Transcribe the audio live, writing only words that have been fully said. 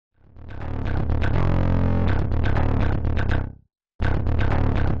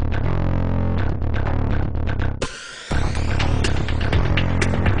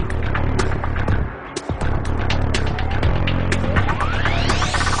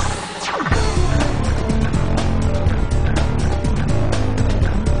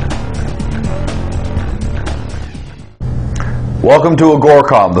Welcome to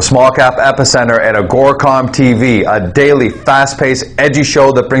AGORACOM, the Small Cap Epicenter at AGORACOM TV, a daily, fast-paced, edgy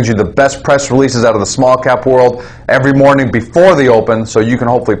show that brings you the best press releases out of the small cap world every morning before they open, so you can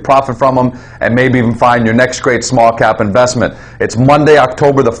hopefully profit from them and maybe even find your next great small cap investment. It's Monday,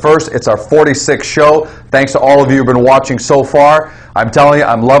 October the 1st. It's our 46th show. Thanks to all of you who've been watching so far. I'm telling you,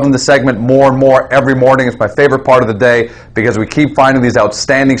 I'm loving the segment more and more every morning. It's my favorite part of the day because we keep finding these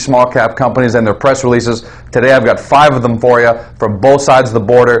outstanding small cap companies and their press releases. Today I've got 5 of them for you from both sides of the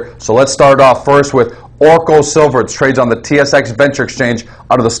border. So let's start off first with Orko Silver. It trades on the TSX Venture Exchange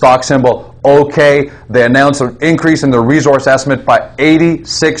under the stock symbol OK. They announced an increase in their resource estimate by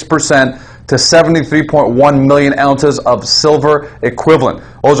 86% to 73.1 million ounces of silver equivalent.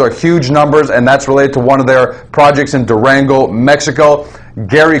 Those are huge numbers, and that's related to one of their projects in Durango, Mexico.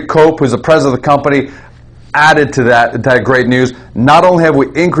 Gary Cope, who's the president of the company, added to that great news. Not only have we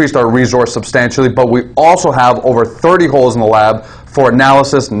increased our resource substantially, but we also have over 30 holes in the lab for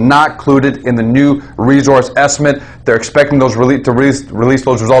analysis not included in the new resource estimate. They're expecting those to release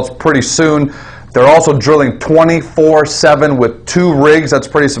those results pretty soon. They're also drilling 24/7 with 2 rigs. That's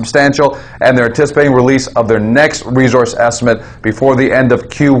pretty substantial. And they're anticipating release of their next resource estimate before the end of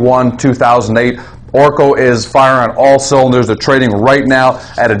Q1 2008. Orko is firing on all cylinders. They're trading right now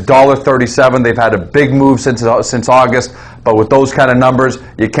at $1.37. They've had a big move since August. But with those kind of numbers,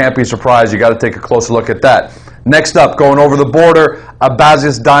 you can't be surprised. You got to take a closer look at that. Next up, going over the border,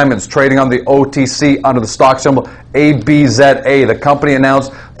 Abazias Diamonds, trading on the OTC under the stock symbol ABZA. The company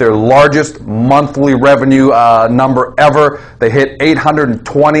announced their largest monthly revenue number ever. They hit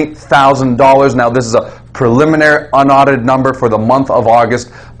 $820,000. Now, this is a preliminary unaudited number for the month of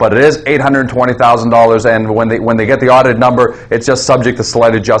August, but it is $820,000, and when they get the audited number, it's just subject to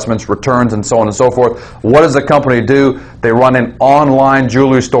slight adjustments, returns, and so on and so forth. What does the company do? They run an online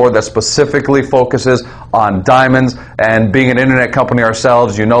jewelry store that specifically focuses on diamonds, and being an internet company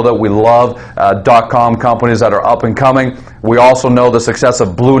ourselves, you know that we love .com companies that are up and coming. We also know the success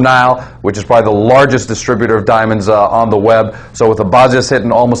of Blue Nile, which is probably the largest distributor of diamonds on the web. So with Abazias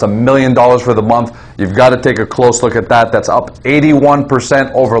hitting almost $1 million for the month, you've got to take a close look at that. That's up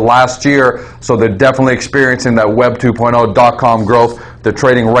 81% over last year. So they're definitely experiencing that Web 2.0 .com growth. They're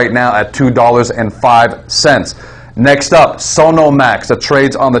trading right now at $2.05. Next up, Sonomax, that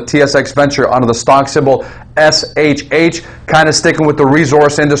trades on the TSX Venture under the stock symbol SHH. Kind of sticking with the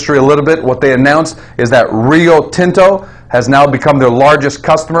resource industry a little bit. What they announced is that Rio Tinto has now become their largest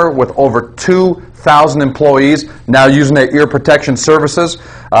customer with over 2,000 employees now using their ear protection services.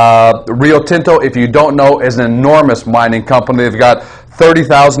 Rio Tinto, if you don't know, is an enormous mining company. They've got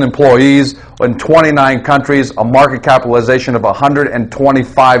 30,000 employees in 29 countries, a market capitalization of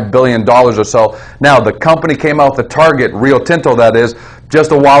 $125 billion or so. Now, the company came out with a target, Rio Tinto that is,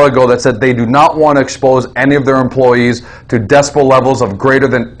 just a while ago that said they do not want to expose any of their employees to decibel levels of greater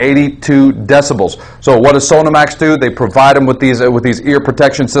than 82 decibels. So what does Sonomax do? They provide them with these ear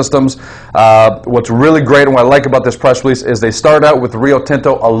protection systems. What's really great and what I like about this press release is they started out with Rio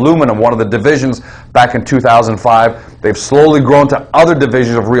Tinto Aluminum, one of the divisions back in 2005. They've slowly grown to other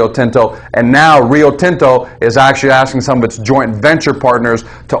divisions of Rio Tinto, and now Rio Tinto is actually asking some of its joint venture partners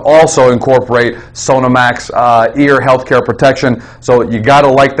to also incorporate Sonomax ear healthcare protection. So you got to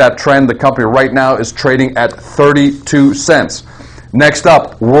like that trend. The company right now is trading at 32 cents. Next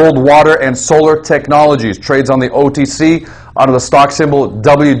up, World Water and Solar Technologies trades on the OTC under the stock symbol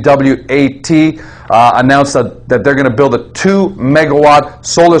WWAT. Announced that they're going to build a 2-megawatt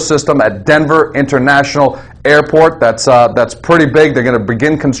solar system at Denver International Airport. That's pretty big. They're going to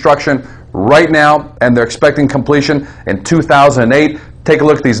begin construction right now, and they're expecting completion in 2008. Take a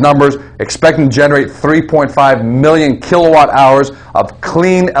look at these numbers. Expecting to generate 3.5 million kilowatt hours of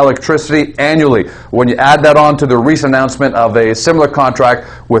clean electricity annually. When you add that on to the recent announcement of a similar contract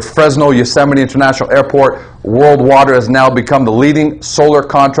with Fresno Yosemite International Airport, World Water has now become the leading solar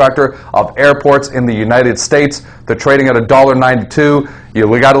contractor of airports in the United States. They're trading at $1.92.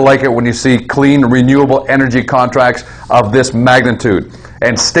 We got to like it when you see clean, renewable energy contracts of this magnitude.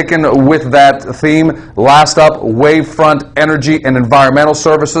 And sticking with that theme, last up, Wavefront Energy and Environmental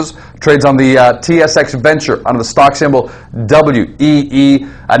Services trades on the TSX Venture under the stock symbol WEE.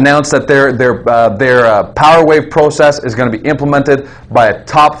 Announced that their power wave process is going to be implemented by a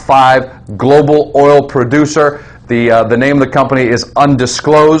top 5 global oil producer. The name of the company is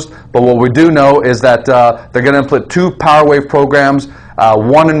undisclosed, but what we do know is that they're going to implement 2 power wave programs,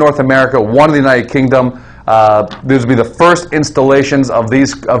 one in North America, one in the United Kingdom. These will be the first installations of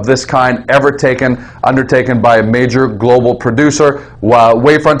this kind ever undertaken by a major global producer.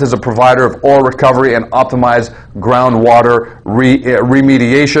 Wavefront is a provider of oil recovery and optimized groundwater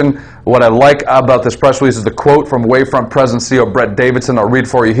remediation. What I like about this press release is the quote from Wavefront President CEO Brett Davidson. I'll read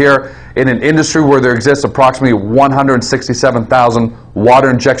for you here. In an industry where there exists approximately 167,000 water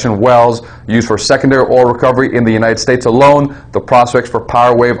injection wells used for secondary oil recovery in the United States alone, the prospects for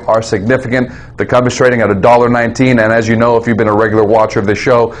PowerWave are significant. The company's trading at $1.19, and as you know, if you've been a regular watcher of the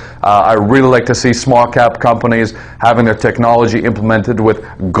show, I really like to see small cap companies having their technology implemented with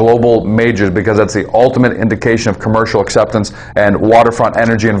global majors, because that's the ultimate indication of commercial acceptance, and Waterfront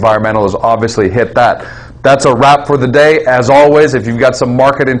Energy Environmental has obviously hit that. That's a wrap for the day. As always, if you've got some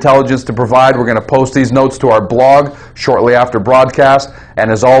market intelligence to provide, we're going to post these notes to our blog shortly after broadcast. And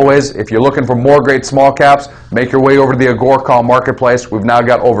as always, if you're looking for more great small caps, make your way over to the AGORACOM marketplace. We've now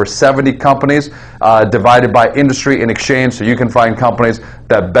got over 70 companies divided by industry and exchange, so you can find companies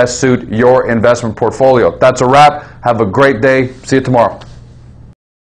that best suit your investment portfolio. That's a wrap. Have a great day. See you tomorrow.